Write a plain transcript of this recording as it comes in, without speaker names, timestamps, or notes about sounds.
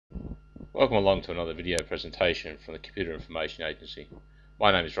Welcome along to another video presentation from the Computer Information Agency.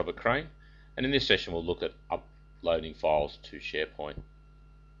 My name is Robert Crane, and in this session we'll look at uploading files to SharePoint.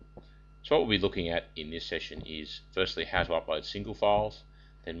 So what we'll be looking at in this session is firstly how to upload single files,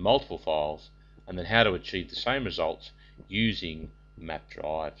 then multiple files, and then how to achieve the same results using map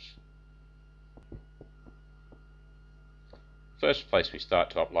drives. First place we start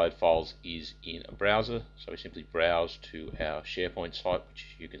to upload files is in a browser, so we simply browse to our SharePoint site,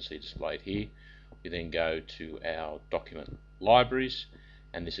 which you can see displayed here. We then go to our document libraries,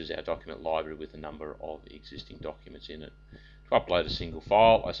 and this is our document library with a number of existing documents in it. To upload a single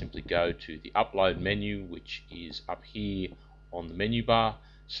file, I simply go to the upload menu, which is up here on the menu bar,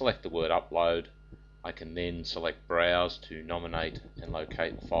 select the word upload. I can then select browse to nominate and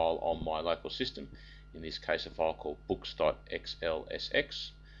locate the file on my local system. In this case, a file called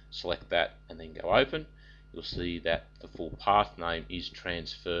books.xlsx. Select that and then go open. You'll see that the full path name is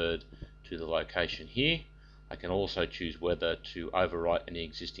transferred to the location here. I can also choose whether to overwrite any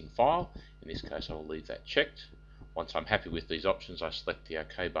existing file. In this case, I will leave that checked. Once I'm happy with these options, I select the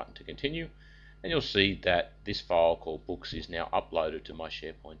OK button to continue, and you'll see that this file called books is now uploaded to my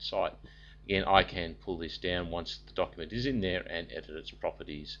SharePoint site. Again, I can pull this down once the document is in there and edit its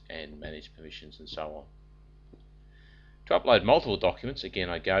properties and manage permissions and so on. To upload multiple documents, again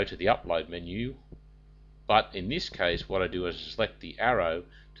I go to the upload menu, but in this case what I do is select the arrow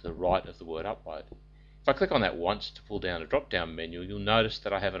to the right of the word upload. If I click on that once to pull down a drop down menu, you'll notice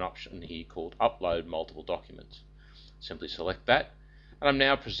that I have an option here called upload multiple documents. Simply select that, and I'm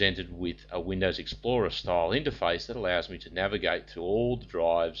now presented with a Windows Explorer style interface that allows me to navigate through all the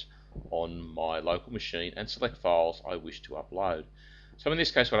drives on my local machine and select files I wish to upload. So in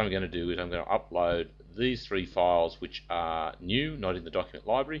this case what I'm going to do is I'm going to upload these three files which are new, not in the document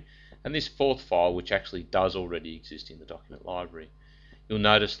library, and this fourth file which actually does already exist in the document library. You'll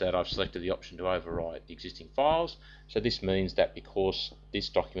notice that I've selected the option to overwrite existing files, so this means that because this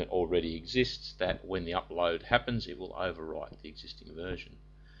document already exists, that when the upload happens it will overwrite the existing version.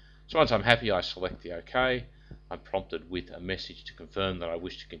 So once I'm happy, I select the OK. I'm prompted with a message to confirm that I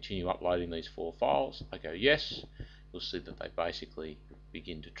wish to continue uploading these four files. I go yes. You'll see that they basically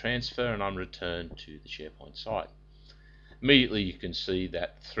begin to transfer, and I'm returned to the SharePoint site. Immediately you can see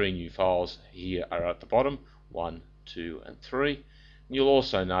that three new files here are at the bottom, 1, 2 and 3. And you'll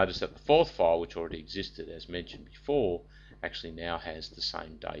also notice that the fourth file, which already existed as mentioned before, actually now has the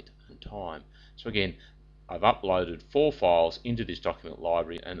same date and time. So again, I've uploaded four files into this document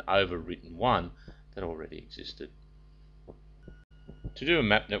library and overwritten one that already existed. To do a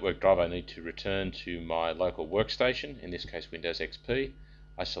map network drive, I need to return to my local workstation, in this case Windows XP.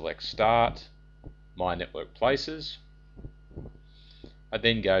 I select Start, My Network Places. I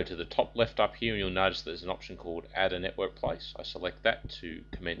then go to the top left up here and you'll notice there's an option called Add a Network Place. I select that to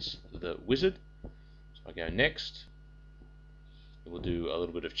commence the wizard. So I go Next. It will do a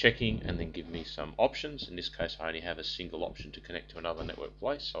little bit of checking and then give me some options. In this case I only have a single option to connect to another network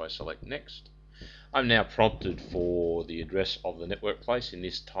place, so I select Next. I'm now prompted for the address of the network place. In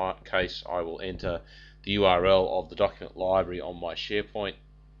this case I will enter the URL of the document library on my SharePoint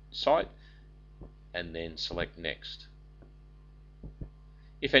site and then select Next.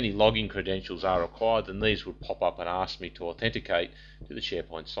 If any login credentials are required, then these would pop up and ask me to authenticate to the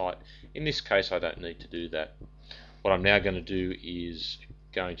SharePoint site. In this case I don't need to do that. What I'm now going to do is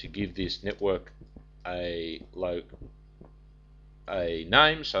going to give this network a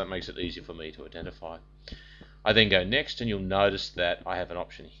name, so it makes it easier for me to identify. I then go Next, and you'll notice that I have an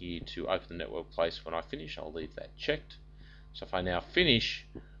option here to open the network place when I finish. I'll leave that checked. So if I now finish,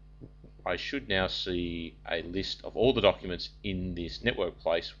 I should now see a list of all the documents in this network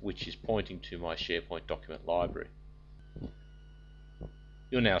place, which is pointing to my SharePoint document library.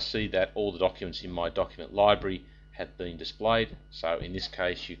 You'll now see that all the documents in my document library have been displayed. So in this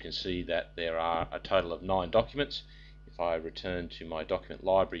case you can see that there are a total of 9 documents. If I return to my document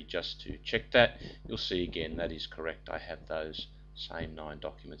library just to check that, you'll see again that is correct. I have those same 9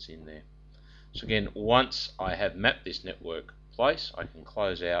 documents in there. So again, once I have mapped this network place, I can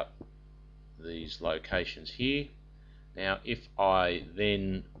close out these locations here. Now if I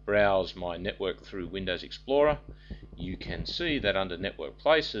then browse my network through Windows Explorer, you can see that under Network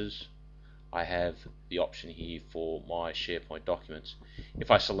Places I have the option here for my SharePoint documents. If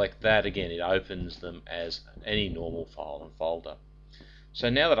I select that, again it opens them as any normal file and folder. So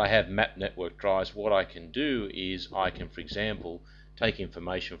now that I have mapped network drives, what I can do is I can, for example, take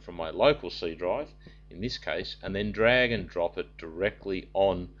information from my local C drive, in this case, and then drag and drop it directly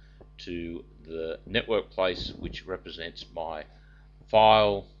on to the network place which represents my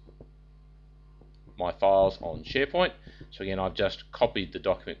file my files on SharePoint. So again, I've just copied the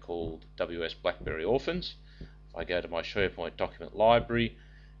document called WS Blackberry Orphans. If I go to my SharePoint document library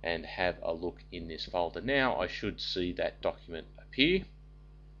and have a look in this folder now, I should see that document appear.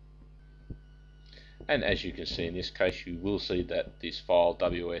 And as you can see in this case, you will see that this file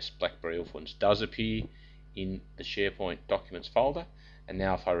WS Blackberry Orphans does appear in the SharePoint documents folder. And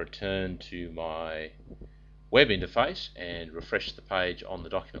now if I return to my web interface and refresh the page on the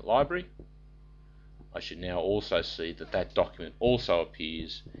document library, I should now also see that that document also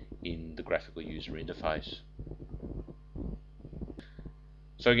appears in the graphical user interface.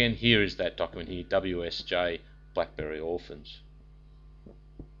 So again, here is that document here, WSJ Blackberry Orphans.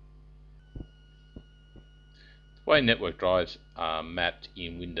 The way network drives are mapped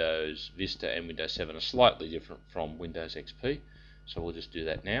in Windows Vista and Windows 7 are slightly different from Windows XP, so we'll just do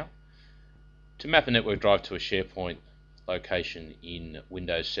that now. To map a network drive to a SharePoint location in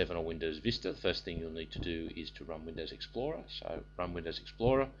Windows 7 or Windows Vista, the first thing you'll need to do is to run Windows Explorer. So run Windows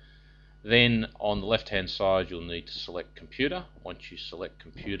Explorer. Then on the left hand side you'll need to select computer. Once you select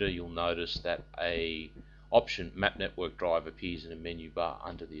computer, you'll notice that a option Map Network Drive appears in a menu bar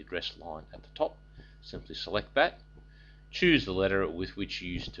under the address line at the top. Simply select that. Choose the letter with which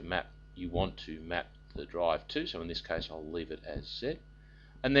you want to map the drive to. So in this case I'll leave it as Z.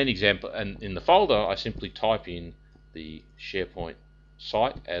 And then in the folder I simply type in the SharePoint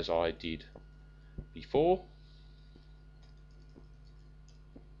site as I did before,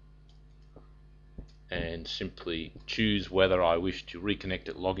 and simply choose whether I wish to reconnect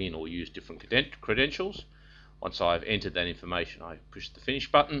it, log in, or use different credentials. Once I've entered that information, I push the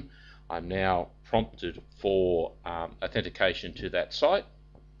finish button. I'm now prompted for authentication to that site.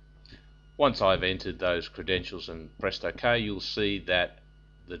 Once I've entered those credentials and pressed OK, you'll see that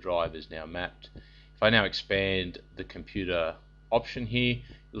the drive is now mapped. If I now expand the computer option here,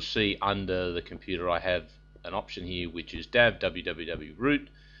 you'll see under the computer I have an option here which is dav www root,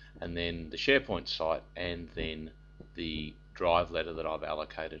 and then the SharePoint site, and then the drive letter that I've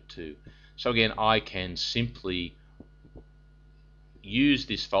allocated to. So again, I can simply use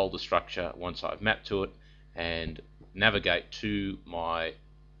this folder structure once I've mapped to it and navigate to my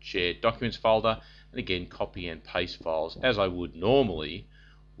shared documents folder, and again copy and paste files as I would normally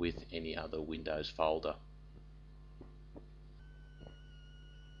with any other Windows folder.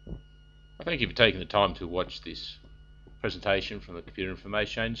 Thank you for taking the time to watch this presentation from the Computer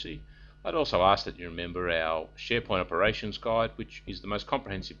Information Agency. I'd also ask that you remember our SharePoint Operations Guide, which is the most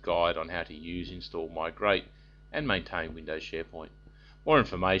comprehensive guide on how to use, install, migrate and maintain Windows SharePoint. More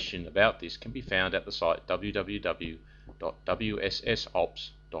information about this can be found at the site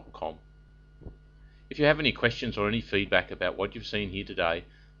www.wssops.com. If you have any questions or any feedback about what you've seen here today,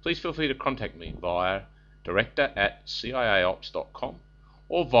 please feel free to contact me via director@ciaops.com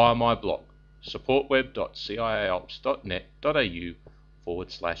or via my blog,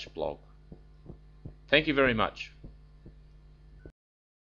 supportweb.ciaops.net.au/blog. Thank you very much.